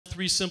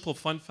3 simple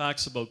fun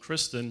facts about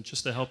Kristen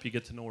just to help you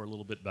get to know her a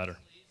little bit better.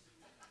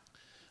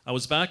 I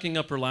was backing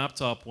up her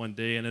laptop one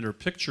day, and in her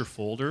picture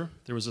folder,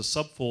 there was a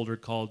subfolder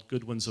called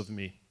Good Ones of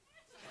Me.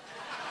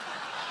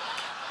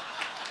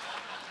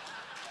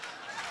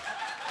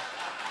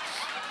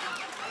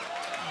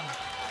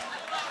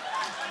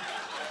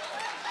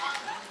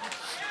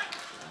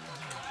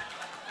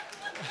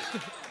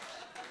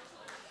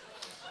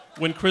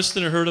 When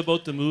Kristen heard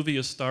about the movie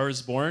A Star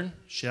is Born,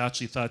 she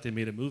actually thought they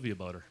made a movie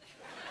about her.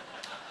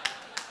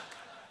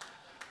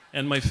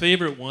 And my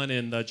favorite one,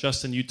 and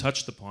Justin, you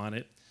touched upon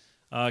it,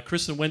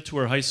 Kristen went to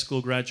her high school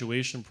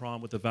graduation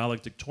prom with a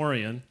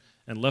valedictorian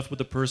and left with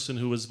the person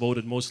who was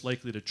voted most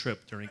likely to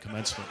trip during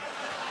commencement.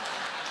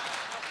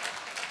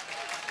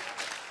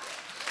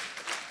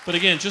 But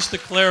again, just to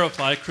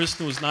clarify,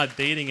 Kristen was not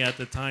dating at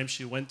the time.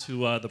 She went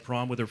to the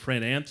prom with her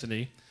friend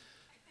Anthony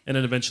and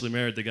then eventually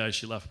married the guy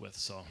she left with.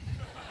 So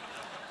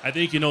I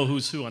think you know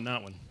who's who on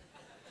that one.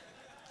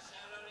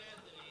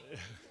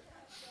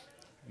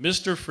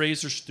 Mr.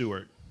 Fraser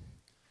Stewart,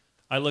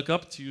 I look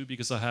up to you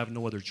because I have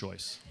no other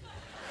choice.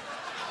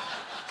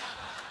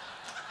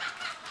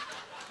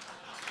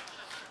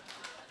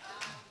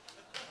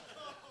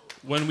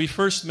 When we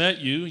first met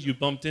you, you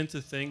bumped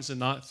into things and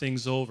knocked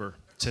things over.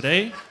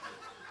 Today,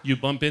 you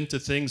bump into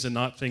things and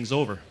knock things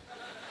over.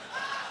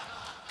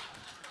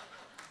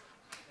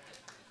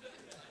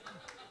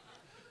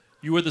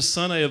 You are the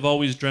son I have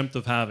always dreamt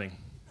of having.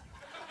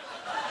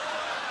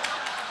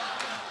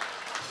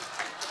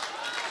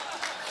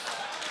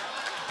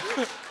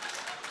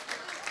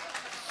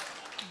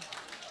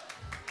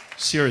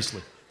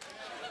 Seriously.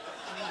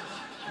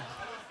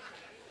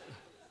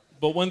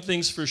 But one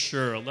thing's for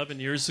sure, 11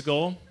 years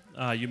ago,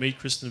 you made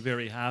Kristen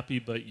very happy,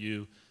 but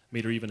you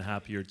made her even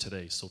happier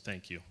today, so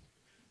thank you.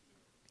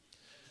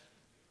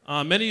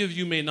 Many of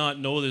you may not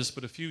know this,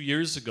 but a few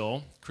years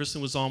ago,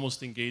 Kristen was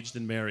almost engaged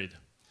and married,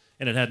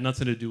 and it had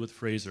nothing to do with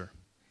Fraser.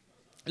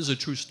 This is a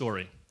true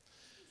story.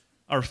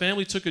 Our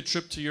family took a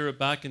trip to Europe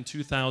back in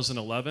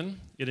 2011.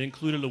 It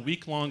included a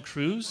week-long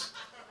cruise,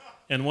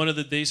 and one of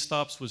the day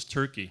stops was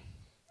Turkey.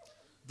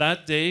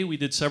 That day, we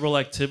did several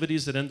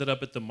activities that ended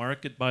up at the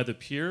market by the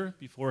pier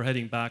before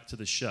heading back to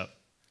the ship.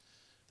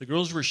 The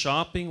girls were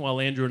shopping while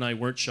Andrew and I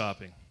weren't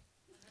shopping.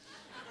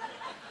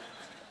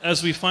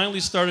 As we finally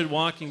started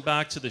walking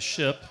back to the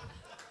ship,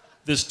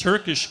 this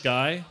Turkish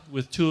guy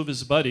with 2 of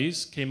his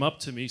buddies came up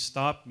to me,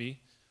 stopped me,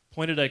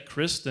 pointed at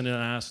Kristen and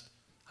asked,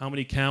 "How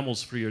many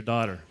camels for your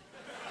daughter?"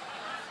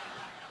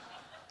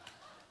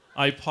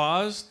 I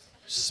paused,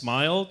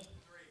 smiled,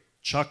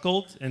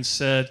 chuckled, and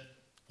said,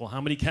 "Well,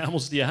 how many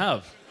camels do you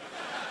have?"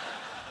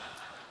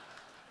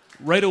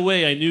 Right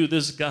away I knew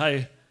this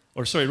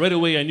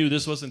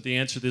wasn't the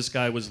answer this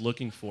guy was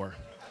looking for.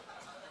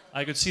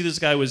 I could see this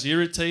guy was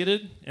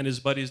irritated, and his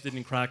buddies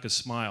didn't crack a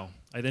smile.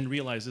 I then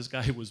realized this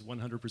guy was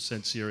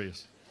 100%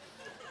 serious.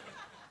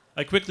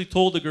 I quickly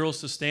told the girls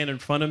to stand in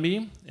front of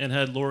me and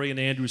had Lori and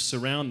Andrew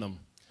surround them.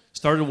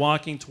 Started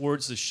walking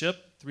towards the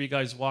ship. 3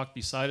 guys walked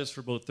beside us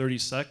for about 30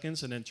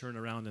 seconds and then turned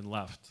around and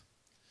left.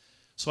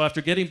 So after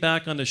getting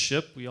back on the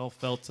ship, we all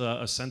felt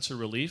a sense of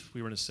relief.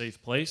 We were in a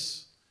safe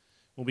place.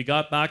 When we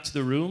got back to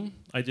the room,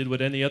 I did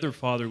what any other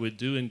father would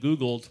do and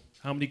Googled,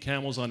 how many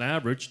camels on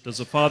average does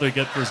a father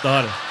get for his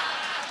daughter?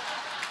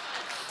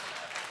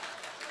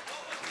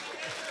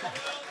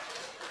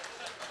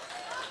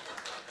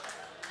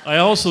 I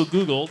also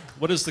Googled,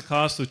 what is the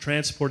cost of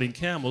transporting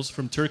camels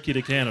from Turkey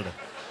to Canada?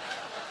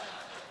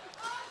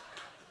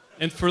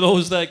 And for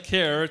those that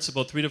care, it's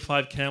about 3 to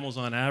 5 camels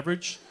on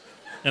average,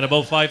 and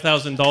about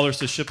 $5,000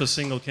 to ship a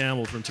single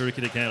camel from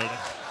Turkey to Canada.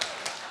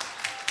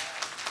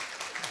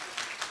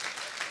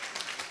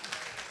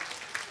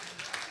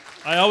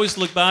 I always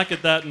look back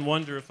at that and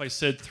wonder if I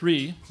said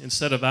 3,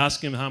 instead of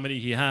asking him how many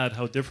he had,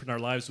 how different our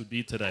lives would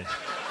be today.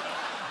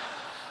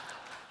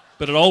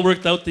 But it all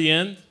worked out in the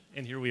end,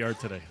 and here we are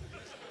today.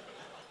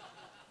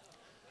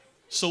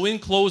 So in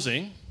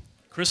closing,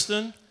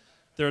 Kristen,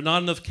 there are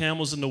not enough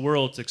camels in the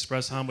world to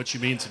express how much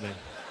you mean to me.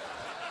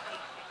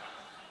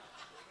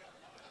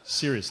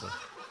 Seriously.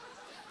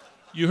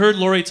 You heard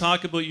Lori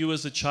talk about you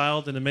as a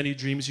child and the many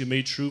dreams you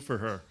made true for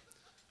her.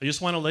 I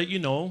just want to let you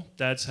know,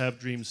 dads have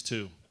dreams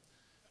too.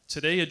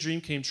 Today, a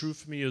dream came true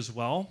for me as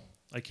well.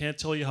 I can't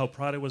tell you how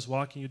proud I was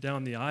walking you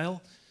down the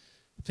aisle,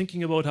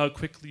 thinking about how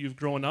quickly you've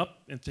grown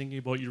up and thinking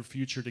about your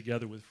future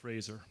together with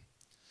Fraser.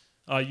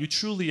 You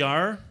truly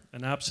are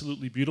an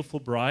absolutely beautiful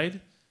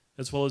bride,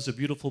 as well as a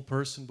beautiful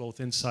person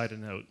both inside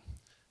and out.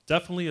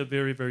 Definitely a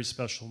very, very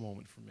special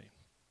moment for me.